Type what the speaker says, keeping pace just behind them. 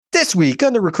This week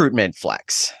on the Recruitment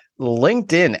Flex,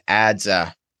 LinkedIn adds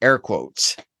a, air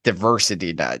quotes,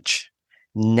 diversity nudge.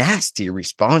 Nasty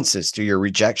responses to your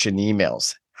rejection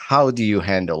emails. How do you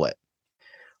handle it?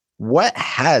 What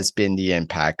has been the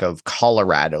impact of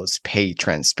Colorado's pay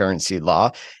transparency law?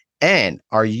 And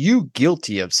are you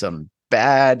guilty of some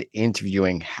bad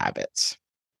interviewing habits?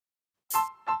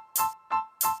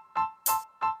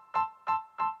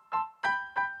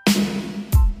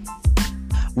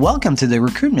 Welcome to the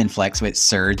Recruitment Flex with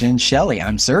Serge and Shelly.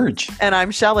 I'm Serge. And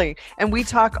I'm Shelly. And we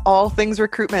talk all things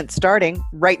recruitment starting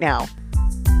right now.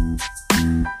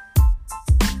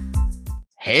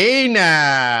 Hey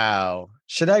now.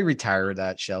 Should I retire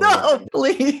that, Shelly? No,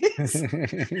 please.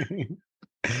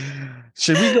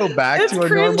 Should we go back to our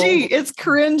cringy. normal? It's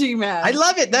cringy, man. I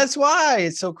love it. That's why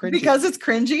it's so cringy. Because it's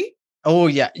cringy? Oh,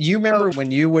 yeah. You remember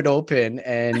when you would open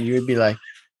and you would be like,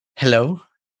 hello?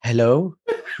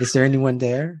 Is there anyone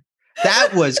there?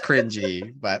 That was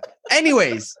cringy. But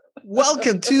anyways,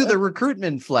 welcome to the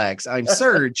Recruitment Flex. I'm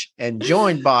Serge and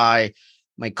joined by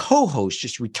my co-host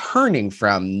just returning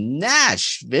from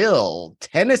Nashville,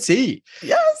 Tennessee.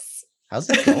 Yes. How's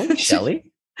it going, Shelly?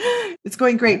 It's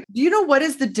going great. Do you know what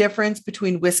is the difference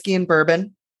between whiskey and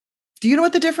bourbon? Do you know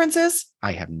what the difference is?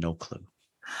 I have no clue.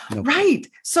 Right.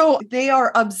 So they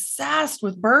are obsessed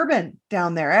with bourbon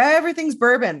down there. Everything's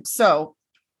bourbon. So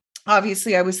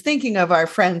obviously, I was thinking of our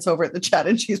friends over at the Chat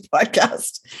and Cheese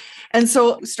podcast. And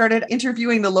so started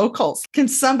interviewing the locals. Can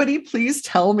somebody please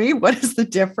tell me what is the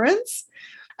difference?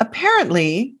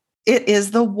 Apparently, it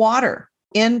is the water.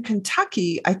 In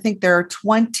Kentucky, I think there are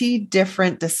 20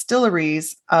 different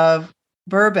distilleries of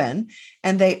bourbon,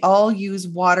 and they all use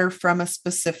water from a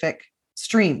specific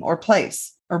stream or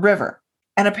place or river.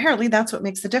 And apparently that's what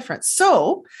makes the difference.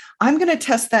 So I'm going to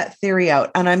test that theory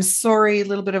out. And I'm sorry, a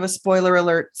little bit of a spoiler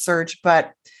alert, Serge,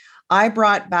 but I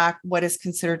brought back what is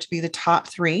considered to be the top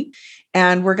 3.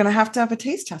 And we're going to have a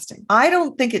taste testing. I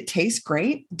don't think it tastes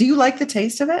great. Do you like the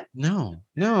taste of it? No,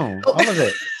 all of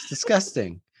it. It's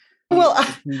disgusting. Well,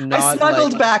 I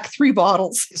smuggled back 3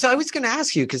 bottles. So I was going to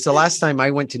ask you, because the last time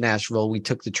I went to Nashville, we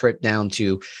took the trip down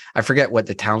to, I forget what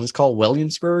the town is called,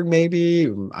 Williamsburg, maybe.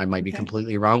 I might be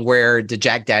completely wrong, where the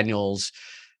Jack Daniel's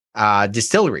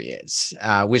distillery is,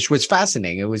 which was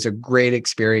fascinating. It was a great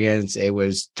experience. It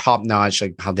was top notch,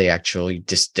 like how they actually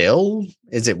distill.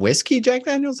 Is it whiskey, Jack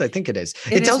Daniel's? I think it is.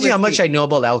 It tells you how much I know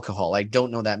about alcohol. I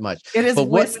don't know that much. It is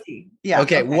whiskey. Yeah.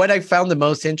 Okay. What I found the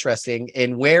most interesting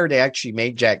in where they actually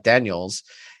make Jack Daniel's,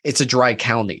 it's a dry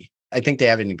county. I think they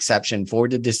have an exception for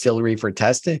the distillery for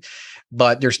testing,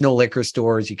 but there's no liquor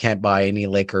stores. You can't buy any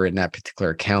liquor in that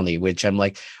particular county, which I'm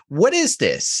like, what is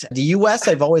this? The US,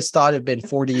 I've always thought have been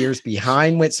 40 years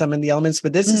behind with some of the elements,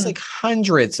 but this is like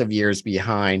hundreds of years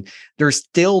behind. There's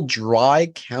still dry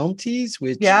counties,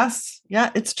 which yes.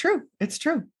 Yeah, it's true. It's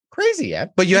true. Crazy. Yeah.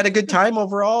 But you had a good time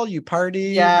overall. You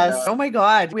partied. Yes. Oh my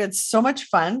God. We had so much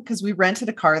fun because we rented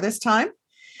a car this time.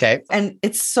 Okay. And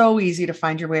it's so easy to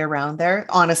find your way around there.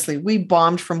 Honestly, we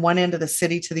bombed from one end of the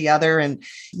city to the other, and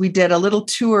we did a little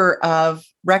tour of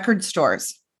record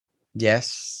stores.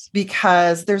 Yes.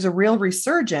 Because there's a real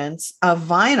resurgence of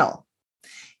vinyl.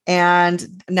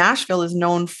 And Nashville is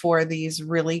known for these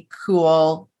really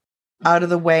cool, out of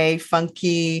the way,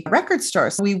 funky record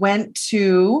stores. We went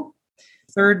to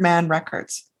Third Man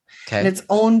Records. Okay. And it's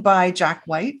owned by Jack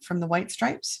White from the White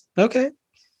Stripes. Okay.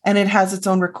 And it has its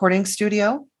own recording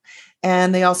studio.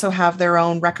 And they also have their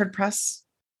own record press.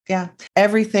 Yeah.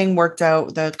 Everything worked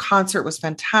out. The concert was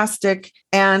fantastic.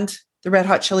 And the Red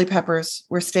Hot Chili Peppers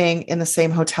were staying in the same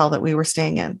hotel that we were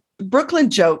staying in. Brooklyn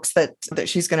jokes that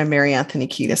she's going to marry Anthony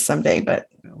Kiedis someday, but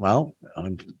well,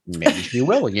 maybe she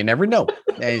will. You never know.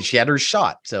 And she had her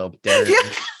shot. So there. Yeah.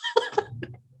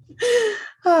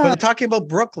 But talking about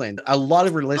Brooklyn, a lot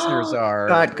of our listeners are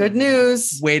got good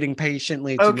news, waiting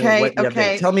patiently to know what the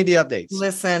update. Tell me the updates.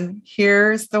 Listen,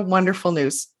 here's the wonderful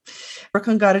news.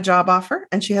 Brooklyn got a job offer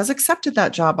and she has accepted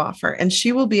that job offer, and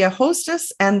she will be a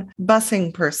hostess and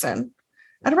busing person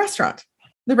at a restaurant.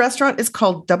 The restaurant is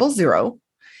called Double Zero,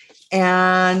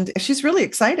 and she's really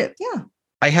excited. Yeah.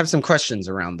 I have some questions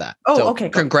around that. Oh, so okay.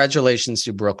 Congratulations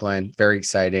to Brooklyn. Very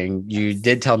exciting. You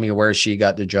did tell me where she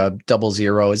got the job. Double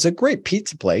Zero is a great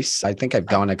pizza place. I think I've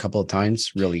gone a couple of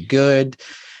times. Really good.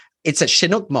 It's at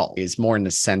Chinook Mall. It's more in the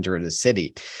center of the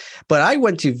city. But I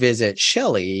went to visit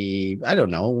Shelly, I don't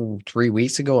know, 3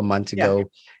 weeks ago, a month ago.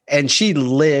 And she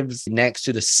lives next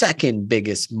to the second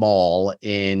biggest mall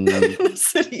in the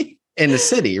city. In the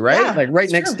city, right? Yeah, like right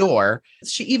next door.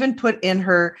 She even put in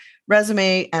her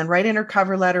resume and right in her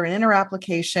cover letter and in her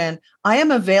application, I am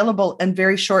available in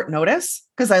very short notice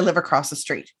because I live across the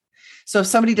street. So if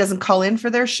somebody doesn't call in for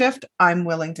their shift, I'm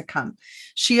willing to come.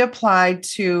 She applied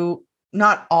to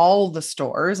not all the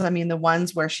stores. I mean, the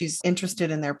ones where she's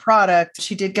interested in their product.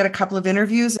 She did get a couple of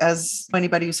interviews, as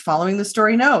anybody who's following the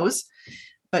story knows,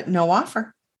 but no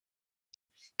offer.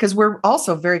 Because we're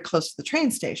also very close to the train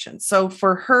station. So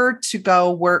for her to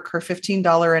go work her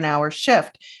 $15 an hour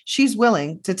shift, she's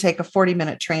willing to take a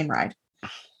 40-minute train ride.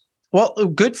 Well,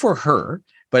 good for her.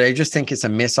 But I just think it's a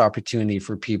missed opportunity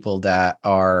for people that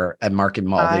are at Market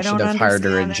Mall. They should have hired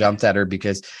her and jumped at her,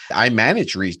 because I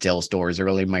managed retail stores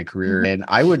early in my career. And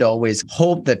I would always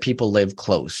hope that people live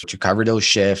close to cover those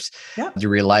shifts, the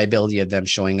reliability of them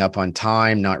showing up on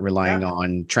time, not relying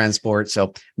on transport.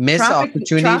 So missed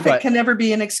opportunity. Traffic can never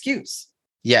be an excuse.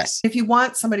 Yes. If you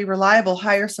want somebody reliable,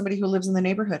 hire somebody who lives in the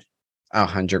neighborhood.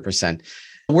 100%.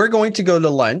 We're going to go to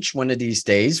lunch one of these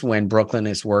days when Brooklyn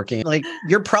is working. Like,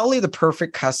 you're probably the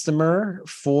perfect customer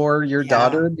for your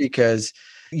daughter, because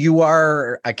you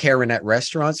are a Karen at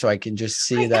restaurants. So I can just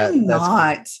see that.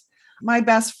 My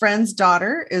best friend's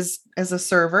daughter is a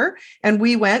server, and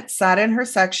we sat in her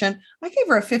section. I gave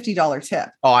her a $50 tip.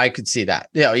 Oh, I could see that.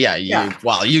 Yeah.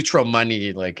 Wow. You throw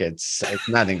money like it's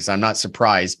nothing. So I'm not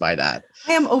surprised by that.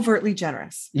 I am overtly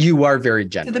generous. You are very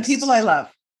generous. To the people I love.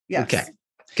 Yes. Okay.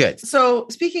 Good. So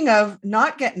speaking of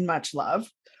not getting much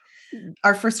love,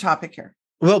 our first topic here.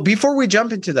 Well, before we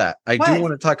jump into that, I do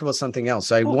want to talk about something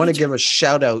else. I want to give a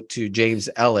shout out to James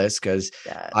Ellis, because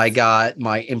I got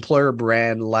my Employer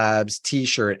Brand Labs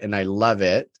t-shirt and I love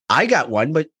it. I got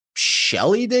one, but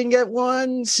Shelly didn't get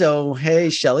one. So, hey,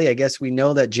 Shelly, I guess we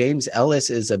know that James Ellis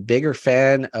is a bigger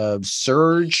fan of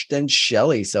Surge than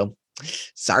Shelly. So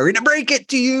sorry to break it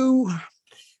to you.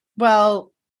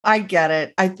 Well, I get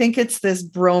it. I think it's this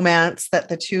bromance that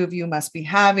the two of you must be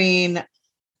having.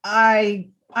 I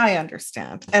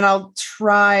understand. And I'll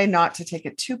try not to take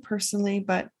it too personally,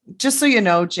 but just so you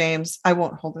know, James, I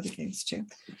won't hold it against you.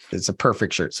 It's a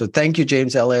perfect shirt. So thank you,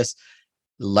 James Ellis.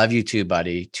 Love you too,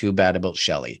 buddy. Too bad about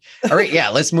Shelly. All right. Yeah.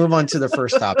 Let's move on to the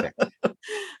first topic.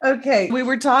 Okay. We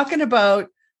were talking about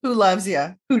who loves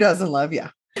you, who doesn't love you.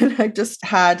 And I just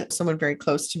had someone very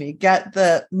close to me get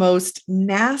the most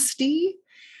nasty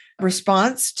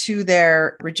response to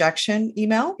their rejection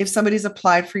email. If somebody's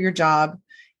applied for your job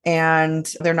and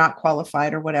they're not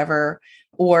qualified or whatever,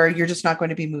 or you're just not going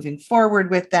to be moving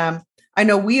forward with them. I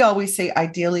know we always say,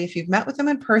 ideally, if you've met with them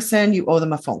in person, you owe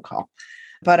them a phone call.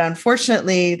 But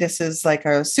unfortunately, this is like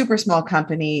a super small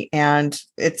company and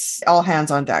it's all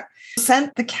hands on deck.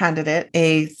 Sent the candidate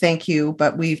a thank you,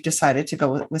 but we've decided to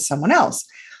go with someone else.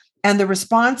 And the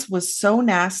response was so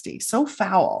nasty, so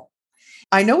foul.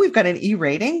 I know we've got an E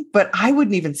rating, but I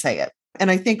wouldn't even say it. And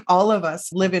I think all of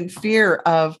us live in fear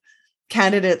of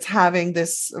candidates having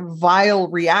this vile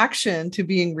reaction to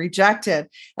being rejected.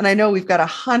 And I know we've got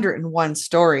 101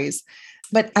 stories,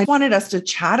 but I wanted us to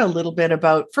chat a little bit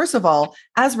about, first of all,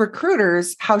 as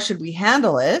recruiters, how should we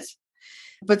handle it?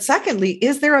 But secondly,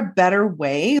 is there a better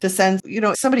way to send,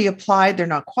 somebody applied, they're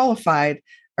not qualified,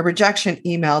 a rejection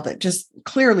email that just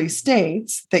clearly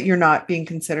states that you're not being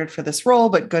considered for this role,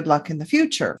 but good luck in the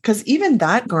future. Because even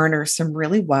that garners some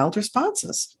really wild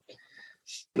responses.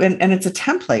 And it's a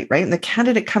template, right? And the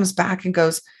candidate comes back and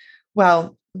goes,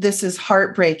 well, this is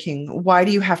heartbreaking. Why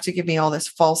do you have to give me all this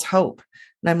false hope?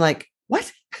 And I'm like,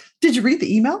 what? Did you read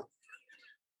the email?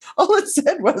 All it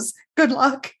said was, good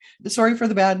luck. Sorry for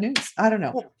the bad news. I don't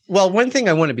know. Well, one thing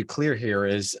I want to be clear here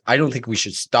is I don't think we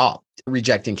should stop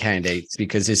rejecting candidates,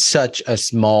 because it's such a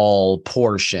small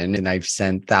portion. And I've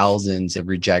sent thousands of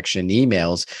rejection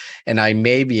emails, and I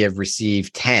maybe have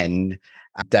received 10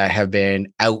 that have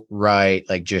been outright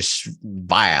like just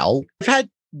vile. I've had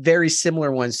very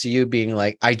similar ones to you being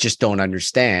like, I just don't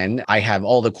understand. I have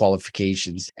all the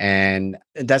qualifications, and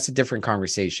that's a different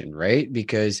conversation, right?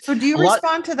 Because so do you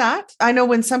respond to that? I know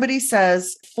when somebody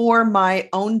says, for my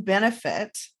own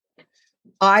benefit,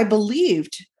 I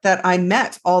believed that I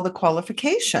met all the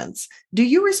qualifications. Do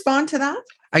you respond to that?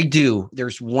 I do.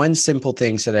 There's one simple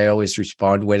thing that I always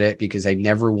respond with it, because I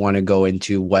never want to go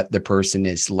into what the person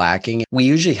is lacking. We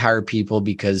usually hire people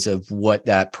because of what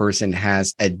that person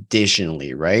has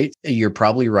additionally, right? You're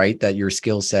probably right that your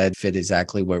skill set fit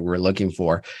exactly what we're looking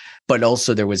for. But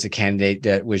also there was a candidate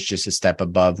that was just a step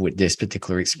above with this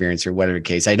particular experience or whatever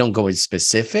case. I don't go into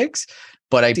specifics,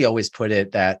 but I always put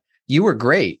it that you were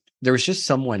great. There was just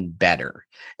someone better.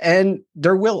 And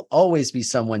there will always be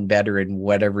someone better in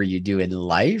whatever you do in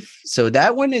life. So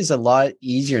that one is a lot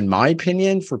easier, in my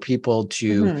opinion, for people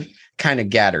to kind of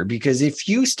gather, because if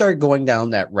you start going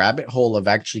down that rabbit hole of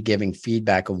actually giving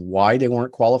feedback of why they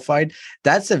weren't qualified,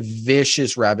 that's a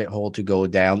vicious rabbit hole to go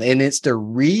down. And it's the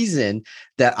reason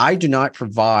that I do not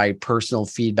provide personal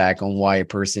feedback on why a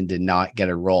person did not get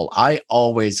a role. I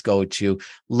always go to,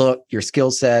 look, your skill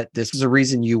set, this was the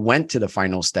reason you went to the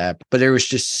final step, but there was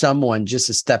just someone just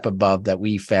a step above that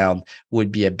we found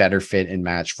would be a better fit and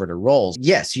match for the roles.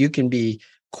 Yes, you can be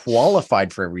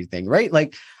qualified for everything, right?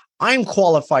 Like, I'm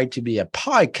qualified to be a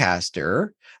podcaster,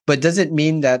 but doesn't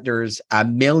mean that there's a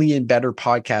million better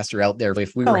podcaster out there.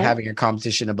 If we were having a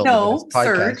competition about the best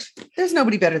podcast, Serge, there's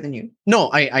nobody better than you. No,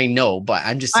 I know, but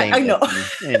I'm just saying. I know.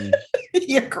 And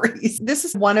he agrees. This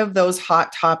is one of those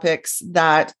hot topics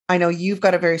that I know you've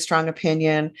got a very strong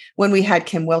opinion. When we had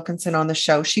Kim Wilkinson on the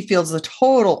show, she feels the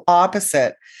total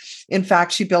opposite. In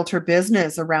fact, she built her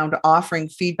business around offering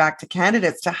feedback to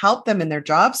candidates to help them in their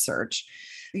job search.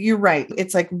 You're right.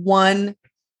 It's like one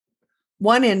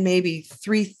in maybe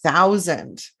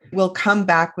 3,000 will come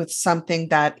back with something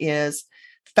that is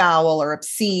foul or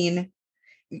obscene.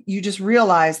 You just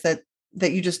realize that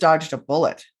you just dodged a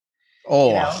bullet.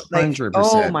 Oh, 100%.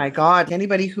 Oh my God.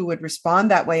 Anybody who would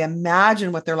respond that way,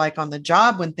 imagine what they're like on the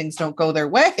job when things don't go their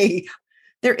way.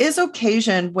 There is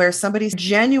occasion where somebody's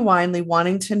genuinely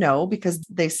wanting to know because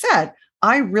they said,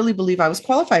 I really believe I was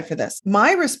qualified for this.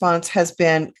 My response has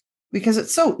been, because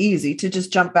it's so easy to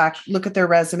just jump back, look at their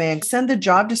resume and send the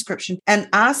job description and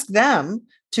ask them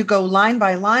to go line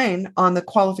by line on the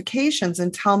qualifications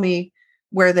and tell me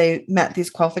where they met these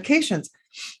qualifications.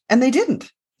 And they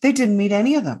didn't. They didn't meet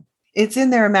any of them. It's in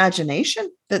their imagination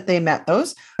that they met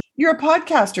those. You're a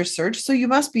podcaster, Serge, so you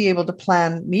must be able to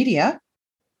plan media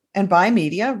and buy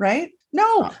media, right?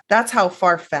 No, that's how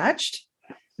far-fetched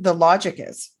the logic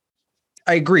is.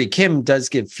 I agree. Kim does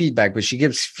give feedback, but she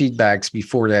gives feedbacks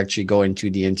before they actually go into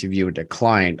the interview with the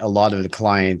client. A lot of the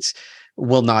clients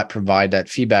will not provide that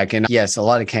feedback. And yes, a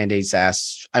lot of candidates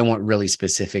ask, I want really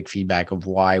specific feedback of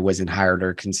why I wasn't hired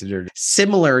or considered.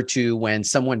 Similar to when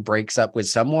someone breaks up with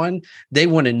someone, they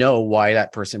want to know why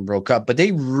that person broke up, but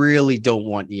they really don't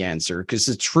want the answer because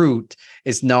the truth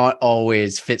is not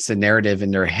always fits the narrative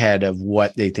in their head of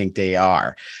what they think they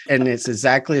are. And it's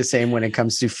exactly the same when it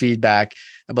comes to feedback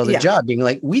about the job, being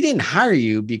like, we didn't hire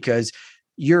you because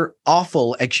you're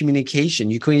awful at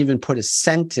communication. You couldn't even put a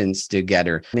sentence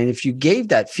together. And if you gave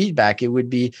that feedback, it would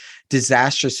be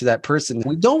disastrous to that person.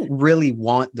 We don't really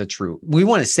want the truth. We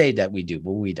want to say that we do,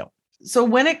 but we don't. So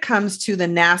when it comes to the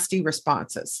nasty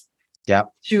responses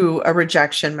to a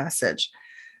rejection message,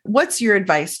 what's your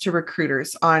advice to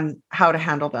recruiters on how to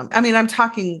handle them? I mean, I'm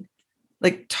talking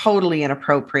like totally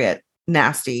inappropriate,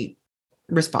 nasty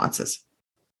responses.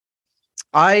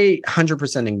 I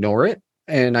 100% ignore it.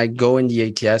 And I go in the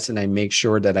ATS and I make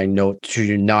sure that I note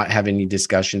to not have any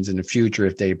discussions in the future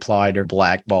if they applied or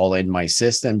blackball in my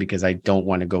system, because I don't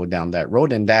want to go down that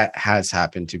road. And that has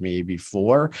happened to me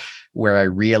before, where I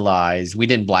realized we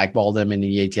didn't blackball them in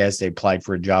the ATS. They applied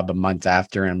for a job a month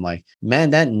after. And I'm like,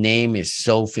 man, that name is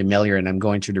so familiar. And I'm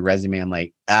going through the resume. I'm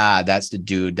like, that's the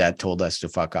dude that told us to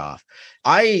fuck off.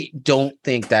 I don't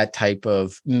think that type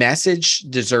of message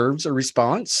deserves a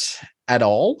response at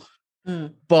all.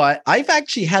 But I've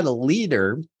actually had a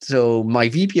leader. So my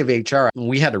VP of HR,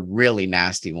 we had a really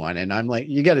nasty one. And I'm like,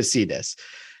 you got to see this.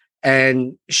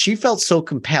 And she felt so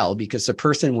compelled because the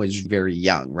person was very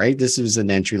young, right? This was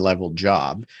an entry-level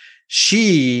job.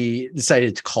 She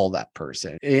decided to call that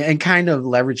person and kind of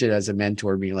leverage it as a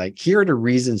mentor, being like, here are the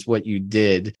reasons what you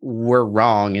did were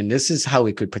wrong. And this is how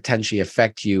it could potentially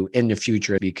affect you in the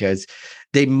future, because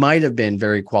they might have been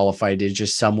very qualified. It's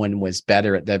just someone was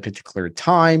better at that particular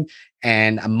time.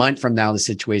 And a month from now, the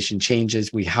situation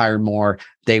changes. We hire more.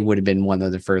 They would have been one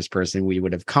of the first person we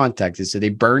would have contacted. So they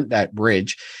burnt that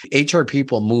bridge. HR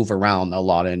people move around a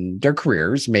lot in their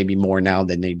careers, maybe more now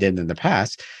than they did in the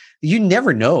past. You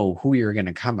never know who you're going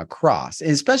to come across,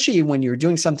 especially when you're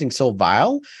doing something so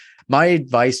vile. My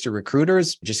advice to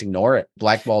recruiters, just ignore it,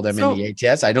 blackball them in the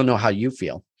ATS. I don't know how you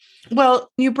feel. Well,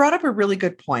 you brought up a really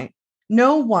good point.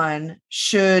 No one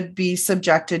should be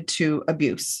subjected to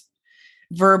abuse,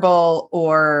 verbal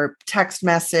or text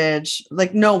message,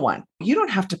 like no one. You don't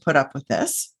have to put up with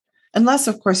this unless,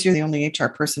 of course, you're the only HR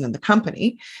person in the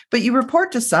company, but you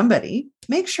report to somebody,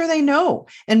 make sure they know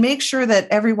and make sure that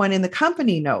everyone in the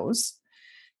company knows,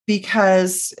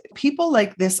 because people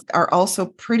like this are also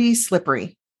pretty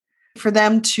slippery. For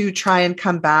them to try and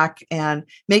come back and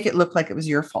make it look like it was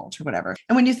your fault or whatever.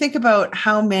 And when you think about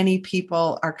how many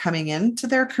people are coming into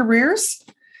their careers,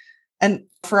 and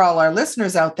for all our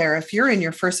listeners out there, if you're in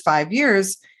your first 5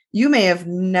 years, you may have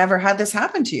never had this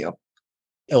happen to you.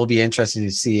 It'll be interesting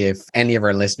to see if any of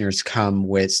our listeners come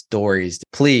with stories.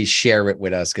 Please share it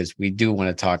with us because we do want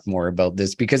to talk more about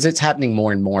this because it's happening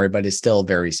more and more, but it's still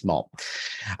very small.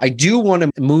 I do want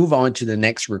to move on to the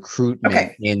next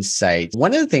recruitment insight.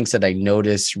 One of the things that I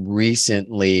noticed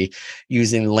recently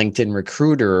using LinkedIn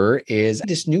Recruiter is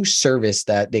this new service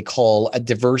that they call a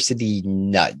diversity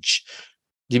nudge.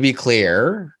 To be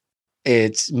clear,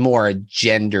 it's more a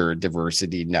gender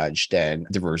diversity nudge than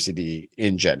diversity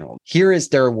in general. Here is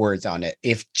their words on it.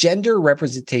 If gender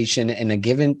representation in a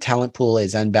given talent pool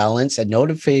is unbalanced, a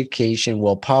notification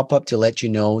will pop up to let you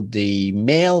know the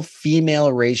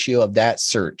male-female ratio of that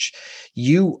search.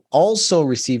 You also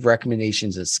receive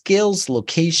recommendations of skills,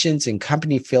 locations, and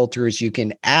company filters you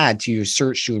can add to your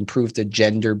search to improve the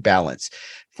gender balance.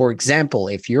 For example,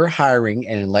 if you're hiring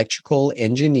an electrical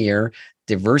engineer,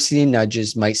 diversity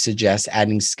nudges might suggest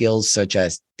adding skills such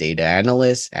as data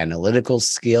analysts, analytical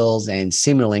skills, and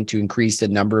Simulink to increase the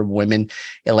number of women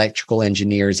electrical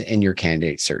engineers in your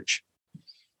candidate search.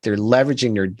 They're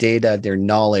leveraging their data, their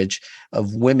knowledge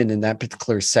of women in that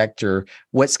particular sector,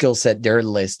 what skill set they're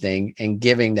listing, and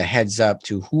giving the heads up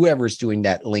to whoever's doing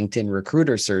that LinkedIn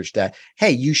recruiter search that,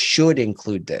 hey, you should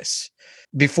include this.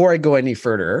 Before I go any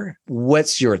further,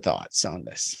 what's your thoughts on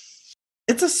this?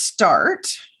 It's a start.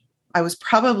 I was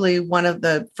probably one of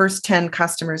the first 10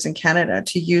 customers in Canada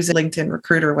to use LinkedIn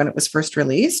Recruiter when it was first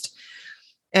released.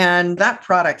 And that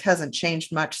product hasn't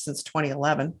changed much since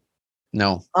 2011.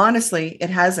 No. Honestly, it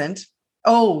hasn't.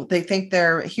 Oh, they think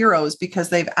they're heroes because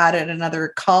they've added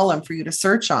another column for you to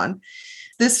search on.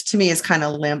 This to me is kind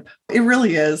of limp. It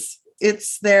really is.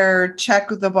 It's their check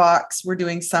the box. We're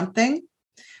doing something.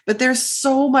 But there's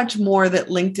so much more that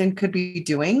LinkedIn could be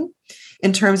doing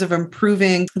in terms of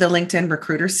improving the LinkedIn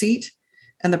recruiter seat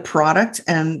and the product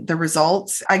and the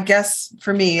results. I guess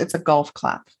for me, it's a golf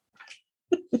clap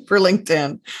for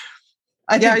LinkedIn.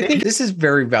 I think this is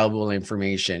very valuable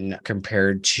information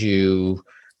compared to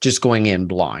just going in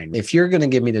blind. If you're going to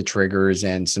give me the triggers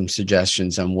and some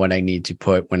suggestions on what I need to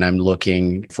put when I'm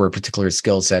looking for a particular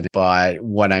skill set, but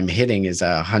what I'm hitting is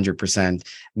 100%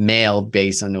 male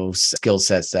based on those skill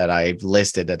sets that I've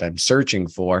listed that I'm searching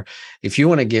for. If you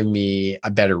want to give me a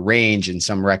better range and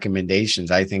some recommendations,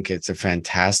 I think it's a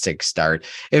fantastic start.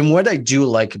 And what I do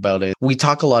like about it, we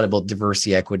talk a lot about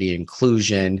diversity, equity,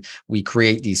 inclusion. We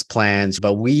create these plans,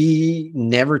 but we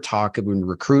never talk in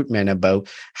recruitment about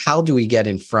how do we get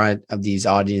in front of these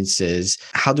audiences?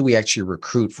 How do we actually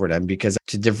recruit for them? Because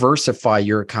to diversify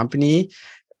your company,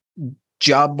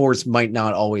 job boards might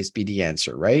not always be the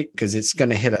answer, right? Because it's going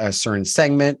to hit a certain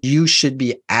segment. You should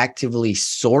be actively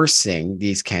sourcing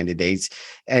these candidates,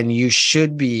 and you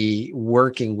should be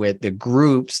working with the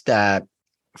groups that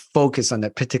focus on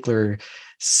that particular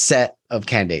set of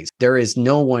candidates. There is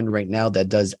no one right now that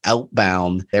does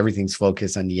outbound. Everything's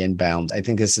focused on the inbound. I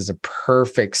think this is a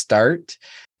perfect start,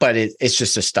 but it's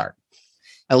just a start.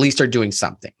 At least they're doing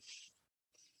something.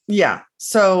 Yeah.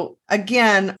 So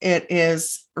again, it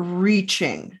is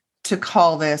reaching to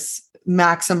call this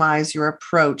maximize your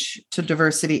approach to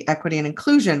diversity, equity, and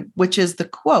inclusion, which is the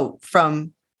quote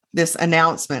from this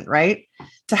announcement, right?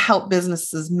 To help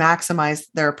businesses maximize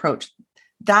their approach.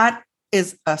 That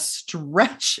is a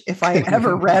stretch if I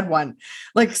ever read one.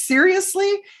 Like seriously,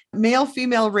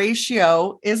 male-female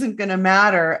ratio isn't going to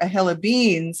matter a hill of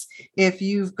beans if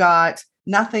you've got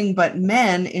nothing but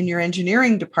men in your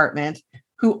engineering department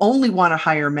who only want to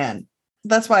hire men.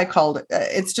 That's why I called it.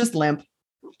 It's just limp.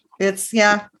 It's,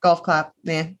 golf clap,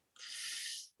 man.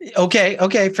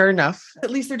 Okay, fair enough. At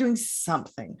least they're doing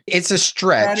something. It's a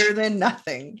stretch. Better than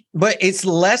nothing. But it's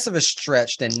less of a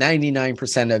stretch than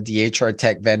 99% of the HR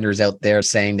tech vendors out there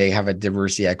saying they have a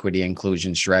diversity, equity,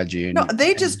 inclusion strategy. No,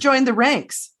 they just joined the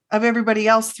ranks of everybody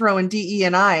else throwing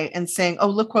DE&I and saying, oh,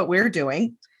 look what we're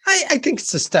doing. I think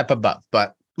it's a step above,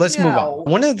 but let's move on.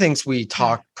 One of the things we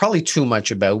talk probably too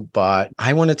much about, but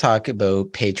I want to talk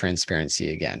about pay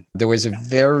transparency again. There was a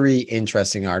very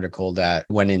interesting article that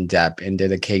went in depth and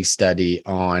did a case study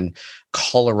on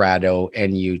Colorado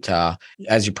and Utah.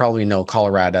 As you probably know,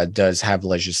 Colorado does have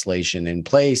legislation in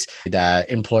place that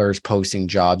employers posting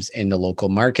jobs in the local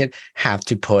market have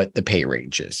to put the pay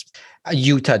ranges.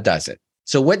 Utah doesn't.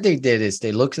 So what they did is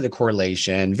they looked at the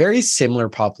correlation, very similar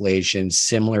populations,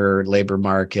 similar labor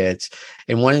markets,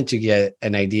 and wanted to get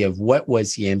an idea of what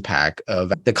was the impact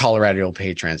of the Colorado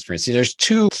pay transparency. There's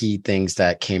two key things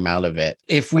that came out of it.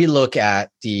 If we look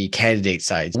at the candidate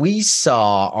side, we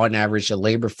saw on average a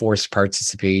labor force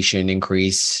participation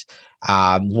increase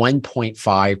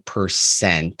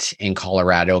 1.5% in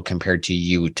Colorado compared to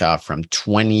Utah from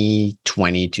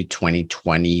 2020 to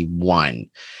 2021.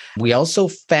 We also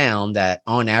found that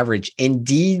on average,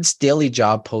 Indeed's daily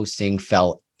job posting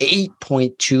fell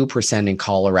 8.2% in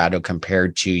Colorado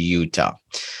compared to Utah.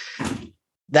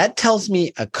 That tells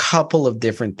me a couple of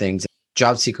different things.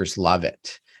 Job seekers love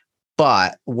it.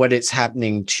 But what is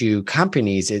happening to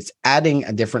companies is adding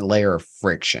a different layer of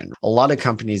friction. A lot of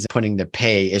companies putting the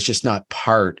pay is just not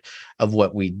part of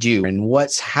what we do. And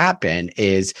what's happened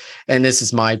is, and this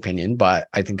is my opinion, but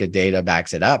I think the data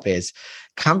backs it up, is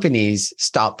companies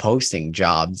stop posting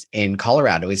jobs in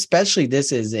Colorado, especially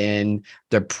this is in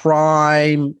the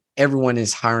prime. Everyone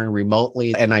is hiring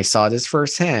remotely. And I saw this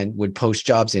firsthand, would post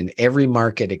jobs in every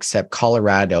market except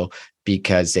Colorado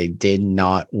because they did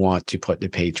not want to put the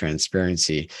pay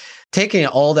transparency. Taking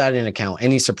all that in account,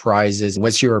 any surprises?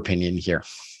 What's your opinion here?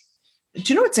 Do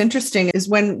you know what's interesting is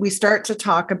when we start to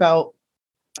talk about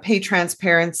pay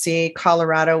transparency,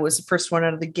 Colorado was the first one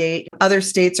out of the gate. Other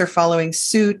states are following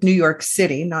suit. New York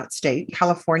City, not state,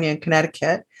 California and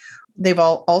Connecticut. They've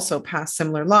all also passed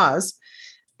similar laws.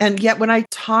 And yet when I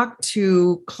talk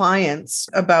to clients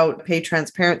about pay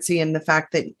transparency and the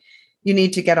fact that you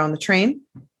need to get on the train,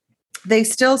 they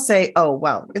still say, oh,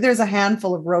 well, there's a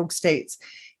handful of rogue states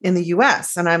in the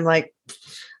US. And I'm like, I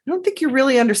don't think you're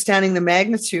really understanding the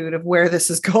magnitude of where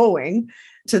this is going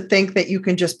to think that you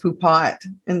can just poo-pah it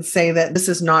and say that this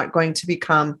is not going to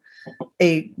become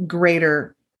a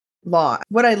greater law.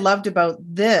 What I loved about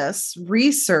this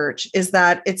research is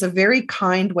that it's a very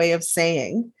kind way of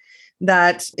saying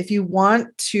that if you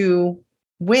want to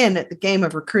win at the game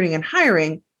of recruiting and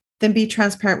hiring, then be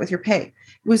transparent with your pay.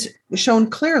 It was shown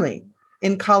clearly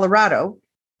in Colorado,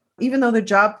 even though the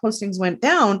job postings went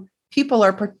down, people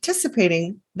are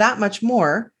participating that much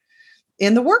more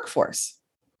in the workforce.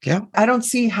 Yeah. I don't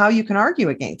see how you can argue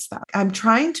against that. I'm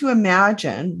trying to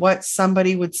imagine what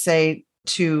somebody would say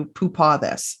to poo-pah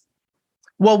this.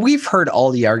 Well, we've heard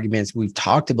all the arguments. We've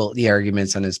talked about the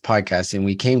arguments on this podcast, and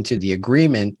we came to the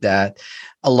agreement that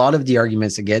a lot of the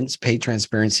arguments against pay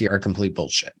transparency are complete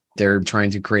bullshit. They're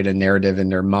trying to create a narrative in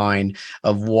their mind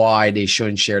of why they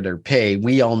shouldn't share their pay.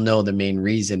 We all know the main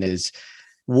reason is,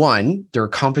 one, their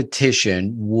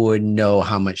competition would know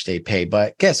how much they pay.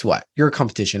 But guess what? Your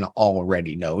competition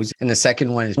already knows. And the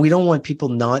second one is we don't want people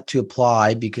not to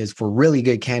apply because for really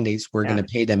good candidates, we're going to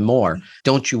pay them more.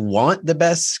 Don't you want the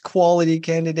best quality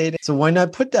candidate? So why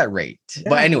not put that rate? Yeah.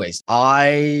 But anyways,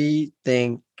 I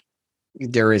think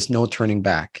there is no turning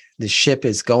back. The ship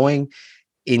is going.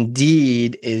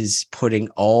 Indeed is putting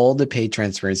all the pay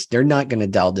transparency. They're not going to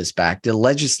dial this back. The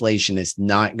legislation is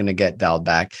not going to get dialed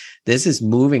back. This is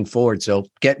moving forward. So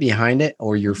get behind it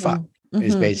or you're fucked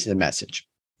is basically the message.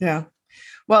 Yeah.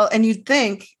 Well, and you'd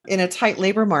think in a tight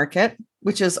labor market,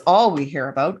 which is all we hear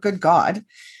about, good God,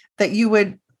 that you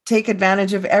would take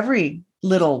advantage of every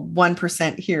little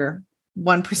 1% here,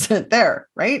 1% there,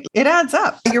 right? It adds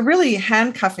up. You're really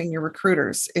handcuffing your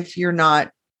recruiters if you're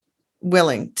not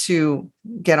willing to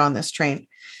get on this train.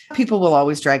 People will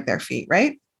always drag their feet,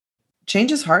 right?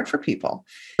 Change is hard for people.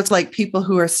 It's like people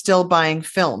who are still buying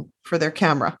film for their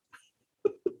camera.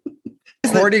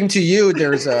 According to you,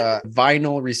 there's a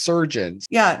vinyl resurgence.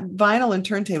 Yeah, vinyl and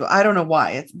turntable. I don't know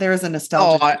why. There is a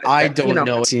nostalgia. Oh, I don't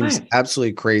know. It seems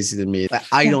absolutely crazy to me.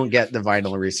 I don't get the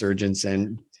vinyl resurgence.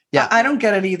 And yeah, I don't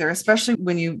get it either, especially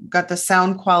when you got the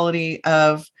sound quality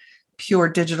of pure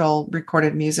digital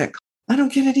recorded music. I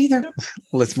don't get it either.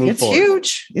 Let's move forward.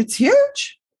 It's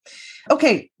huge.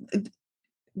 Okay.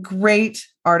 Great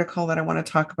article that I want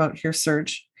to talk about here,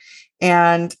 Serge.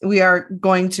 And we are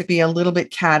going to be a little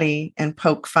bit catty and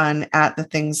poke fun at the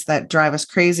things that drive us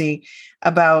crazy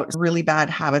about really bad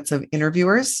habits of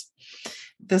interviewers.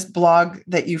 This blog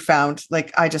that you found,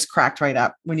 like I just cracked right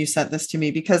up when you sent this to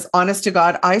me, because honest to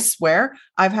God, I swear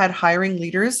I've had hiring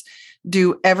leaders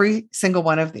do every single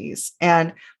one of these.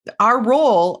 And our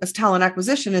role as talent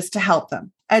acquisition is to help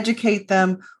them, educate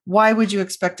them. Why would you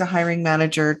expect a hiring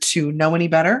manager to know any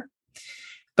better?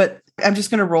 But I'm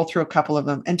just going to roll through a couple of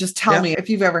them and just tell me if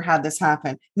you've ever had this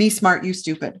happen. Me smart, you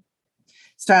stupid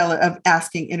style of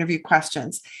asking interview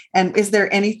questions. And is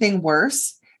there anything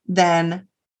worse than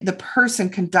the person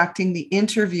conducting the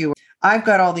interview? I've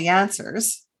got all the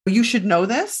answers. You should know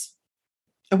this.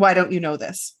 Why don't you know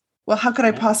this? Well, how could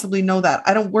I possibly know that?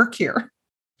 I don't work here.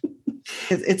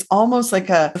 It's almost like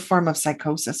a form of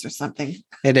psychosis or something.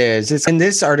 It is. And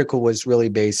this article was really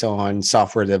based on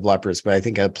software developers, but I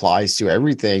think it applies to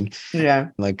everything. Yeah.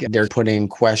 Like they're putting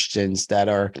questions that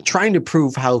are trying to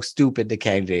prove how stupid the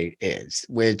candidate is,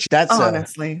 which that's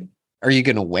honestly. are you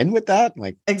going to win with that?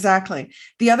 Like, exactly.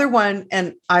 The other one,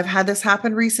 and I've had this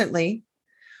happen recently,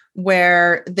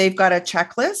 where they've got a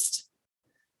checklist.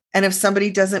 And if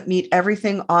somebody doesn't meet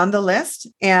everything on the list,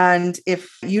 and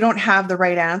if you don't have the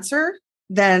right answer,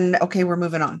 then okay, we're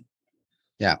moving on.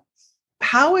 Yeah.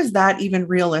 How is that even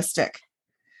realistic?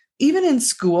 Even in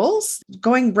schools,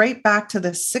 going right back to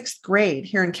the 6th grade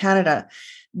here in Canada,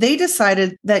 they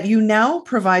decided that you now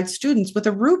provide students with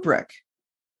a rubric.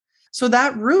 So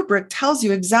that rubric tells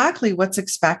you exactly what's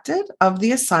expected of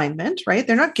the assignment, right?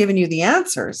 They're not giving you the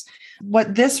answers.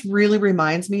 What this really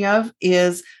reminds me of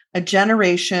is a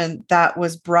generation that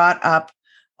was brought up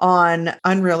on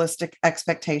unrealistic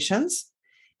expectations.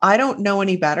 I don't know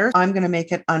any better. I'm going to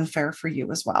make it unfair for you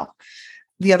as well.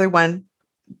 The other one,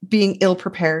 being ill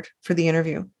prepared for the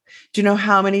interview. Do you know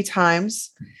how many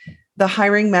times the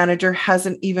hiring manager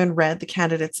hasn't even read the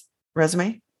candidate's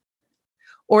resume?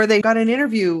 Or they got an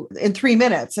interview in 3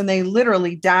 minutes and they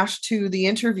literally dash to the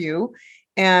interview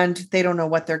and they don't know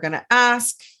what they're going to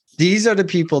ask. These are the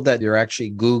people that you're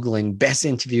actually Googling best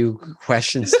interview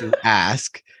questions to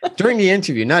ask during the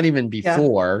interview, not even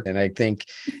before. Yeah. And I think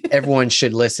everyone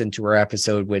should listen to our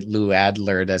episode with Lou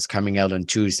Adler that's coming out on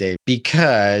Tuesday,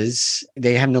 because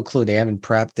they have no clue. They haven't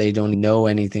prepped. They don't know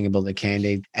anything about the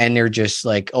candidate. And they're just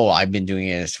like, oh, I've been doing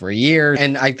this for a year.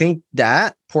 And I think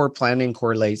that poor planning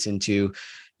correlates into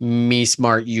me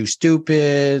smart, you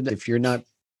stupid. If you're not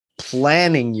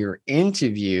planning your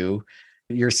interview,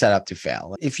 you're set up to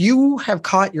fail. If you have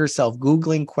caught yourself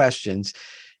Googling questions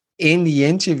in the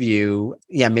interview,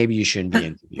 yeah, maybe you shouldn't be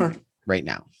interviewing right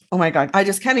now. Oh my God. I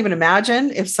just can't even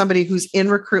imagine if somebody who's in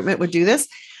recruitment would do this.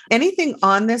 Anything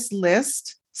on this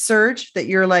list, Serge, that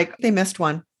you're like, they missed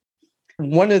one?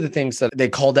 One of the things that they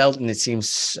called out, and it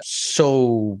seems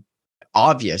so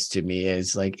obvious to me,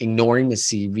 is like ignoring the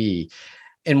CV.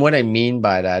 And what I mean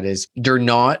by that is they're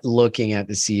not looking at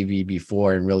the CV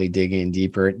before and really digging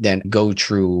deeper, then go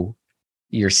through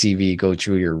your CV, go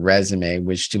through your resume,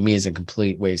 which to me is a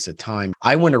complete waste of time.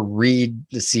 I want to read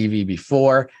the CV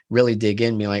before, really dig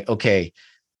in, be like, okay,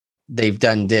 they've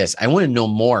done this. I want to know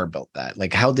more about that.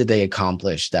 Like, how did they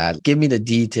accomplish that? Give me the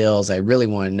details. I really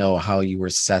want to know how you were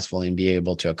successful in being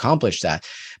able to accomplish that.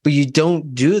 But you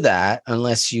don't do that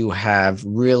unless you have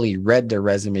really read their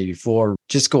resume before,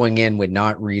 just going in with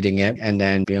not reading it and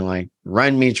then being like,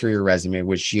 run me through your resume,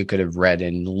 which you could have read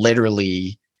in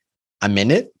literally a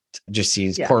minute. Just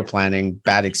seems poor planning,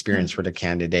 bad experience for the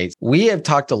candidates. We have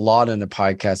talked a lot on the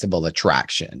podcast about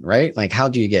attraction, right? Like, how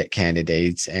do you get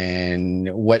candidates and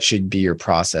what should be your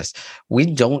process? We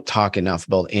don't talk enough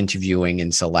about interviewing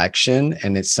and selection.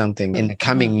 And it's something in the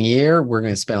coming year, we're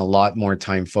going to spend a lot more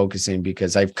time focusing,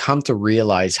 because I've come to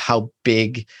realize how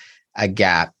big a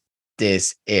gap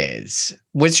this is.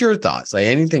 What's your thoughts? Like,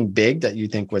 anything big that you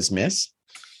think was missed?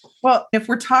 Well, if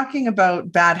we're talking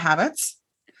about bad habits,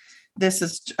 this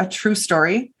is a true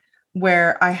story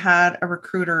where I had a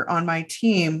recruiter on my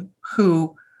team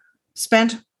who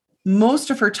spent most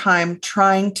of her time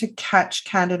trying to catch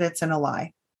candidates in a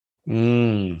lie,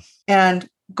 and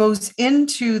goes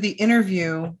into the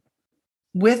interview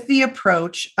with the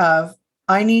approach of,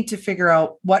 I need to figure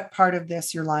out what part of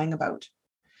this you're lying about.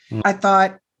 I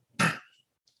thought,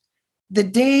 the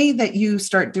day that you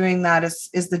start doing that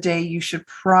is the day you should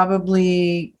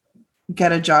probably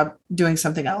get a job doing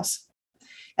something else.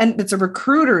 And it's a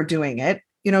recruiter doing it,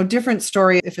 different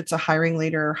story if it's a hiring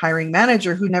leader or hiring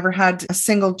manager who never had a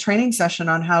single training session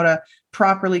on how to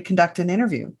properly conduct an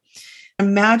interview.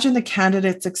 Imagine the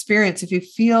candidate's experience if you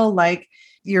feel like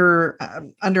you're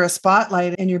under a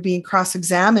spotlight and you're being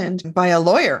cross-examined by a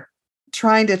lawyer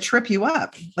trying to trip you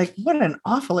up. Like, what an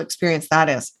awful experience that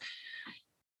is.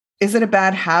 Is it a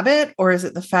bad habit, or is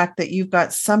it the fact that you've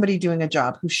got somebody doing a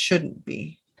job who shouldn't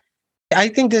be? I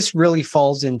think this really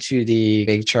falls into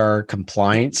the HR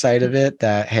compliance side of it,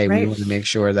 that, hey, we want to make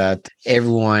sure that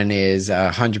everyone is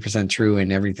 100% true in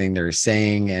everything they're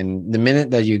saying. And the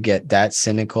minute that you get that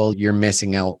cynical, you're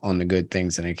missing out on the good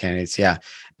things in a candidates. Yeah,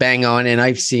 bang on. And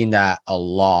I've seen that a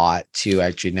lot too,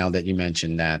 actually, now that you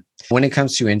mentioned that. When it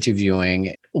comes to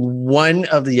interviewing, one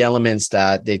of the elements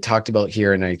that they talked about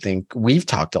here, and I think we've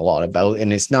talked a lot about,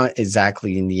 and it's not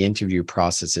exactly in the interview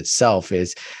process itself,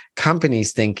 is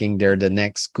companies thinking they're the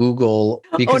next Google.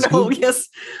 Because Google, yes,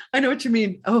 I know what you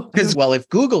mean. Because, well, if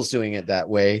Google's doing it that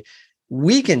way,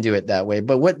 we can do it that way.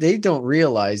 But what they don't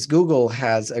realize, Google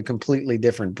has a completely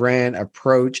different brand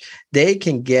approach. They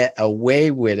can get away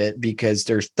with it because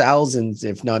there's thousands,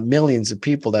 if not millions, of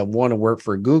people that want to work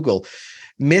for Google.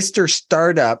 Mr.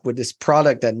 Startup with this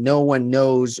product that no one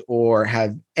knows or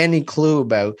have any clue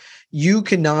about, you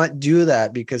cannot do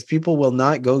that because people will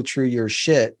not go through your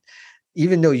shit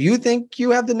even though you think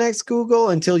you have the next Google,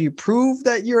 until you prove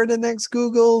that you're the next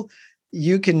Google,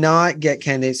 you cannot get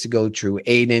candidates to go through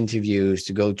 8 interviews,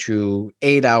 to go through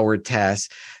 8-hour tests,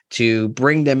 to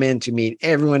bring them in to meet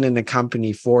everyone in the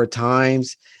company 4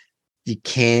 times. You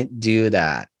can't do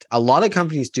that. A lot of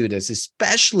companies do this,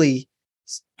 especially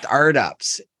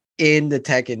startups in the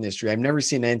tech industry. I've never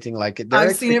seen anything like it. Their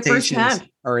I've seen it firsthand.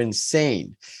 Are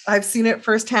insane. I've seen it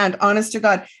firsthand, honest to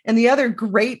God. And the other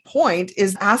great point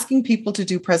is asking people to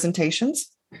do presentations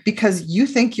because you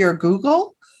think you're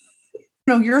Google.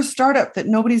 No, you're a startup that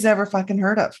nobody's ever fucking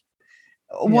heard of.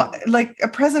 Yeah. What, like a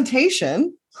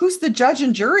presentation? Who's the judge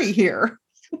and jury here?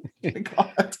 Oh my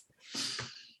God.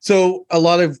 So a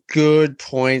lot of good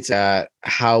points at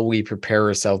how we prepare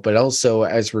ourselves, but also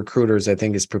as recruiters, I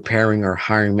think is preparing our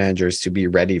hiring managers to be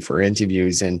ready for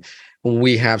interviews. And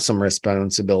we have some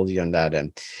responsibility on that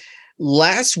end.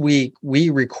 Last week, we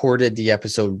recorded the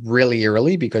episode really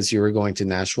early because you were going to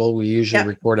Nashville. We usually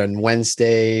record on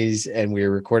Wednesdays and we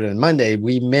recorded on Monday.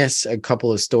 We missed a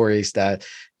couple of stories that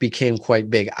became quite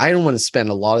big. I don't want to spend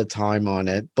a lot of time on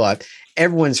it, but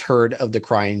everyone's heard of the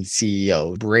crying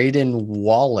CEO. Braden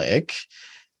Wallach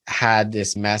had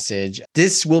this message.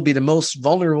 This will be the most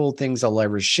vulnerable things I'll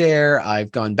ever share.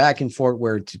 I've gone back and forth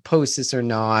where to post this or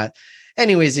not.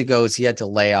 Anyways, it goes, he had to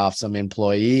lay off some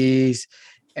employees.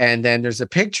 And then there's a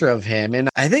picture of him. And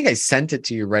I think I sent it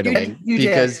to you right away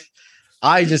because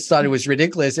I just thought it was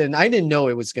ridiculous. And I didn't know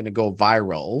it was going to go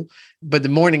viral. But the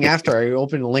morning after I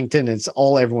opened LinkedIn, it's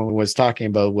all everyone was talking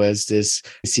about was this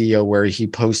CEO where he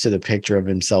posted a picture of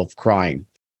himself crying.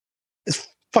 It's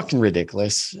fucking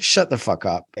ridiculous. Shut the fuck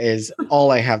up is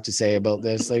all I have to say about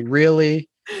this. Like, really?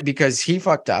 Because he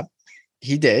fucked up.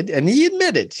 He did. And he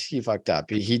admitted he fucked up.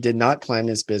 He did not plan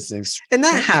his business. And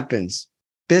that happens.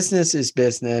 Business is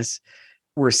business.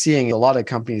 We're seeing a lot of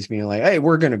companies being like, hey,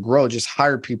 we're going to grow, just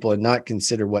hire people and not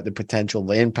consider what the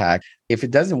potential impact. If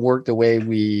it doesn't work the way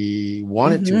we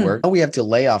want it to work, we have to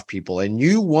lay off people. And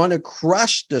you want to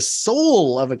crush the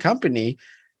soul of a company,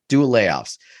 do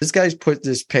layoffs. This guy's put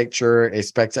this picture,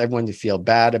 expects everyone to feel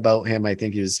bad about him. I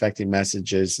think he's expecting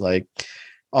messages like,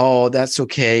 oh, that's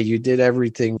okay. You did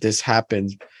everything. This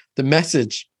happened. The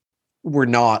message were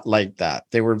not like that.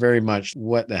 They were very much,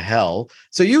 what the hell?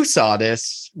 So you saw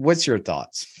this. What's your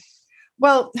thoughts?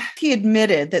 Well, he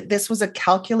admitted that this was a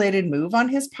calculated move on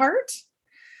his part.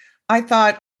 I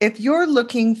thought, if you're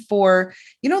looking for,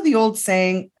 the old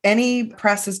saying, any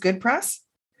press is good press,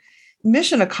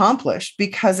 mission accomplished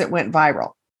because it went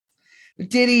viral.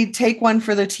 Did he take one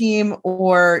for the team,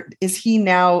 or is he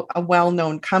now a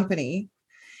well-known company?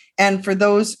 And for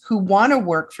those who want to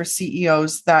work for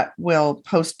CEOs that will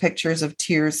post pictures of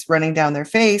tears running down their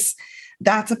face,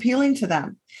 that's appealing to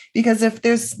them. Because if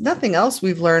there's nothing else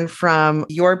we've learned from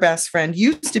your best friend,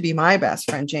 used to be my best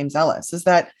friend, James Ellis, is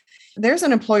that there's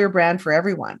an employer brand for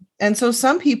everyone. And so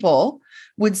some people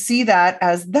would see that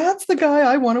as, that's the guy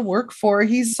I want to work for.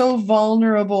 He's so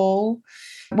vulnerable.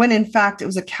 When in fact, it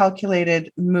was a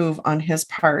calculated move on his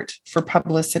part for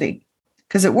publicity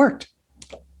because it worked.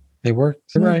 They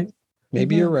worked. You're right.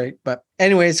 Maybe you're right. But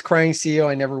anyways, crying CEO.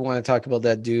 I never want to talk about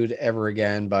that dude ever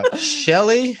again. But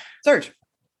Shelley, Serge,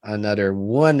 another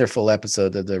wonderful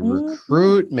episode of the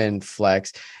Recruitment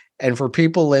Flex. And for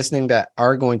people listening that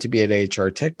are going to be at HR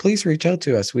Tech, please reach out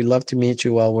to us. We'd love to meet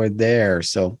you while we're there.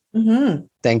 So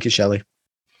thank you, Shelley.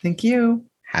 Thank you.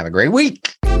 Have a great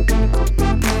week.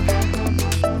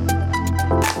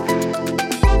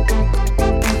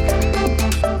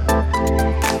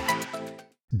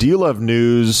 Do you love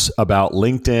news about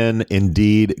LinkedIn,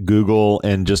 Indeed, Google,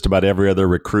 and just about every other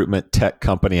recruitment tech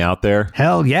company out there?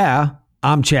 Hell yeah.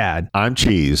 I'm Chad. I'm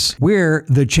Cheese. We're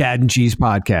the Chad and Cheese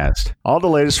Podcast. All the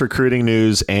latest recruiting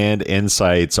news and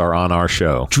insights are on our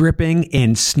show. Dripping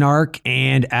in snark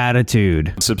and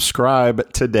attitude.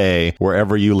 Subscribe today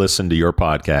wherever you listen to your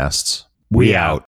podcasts. We out.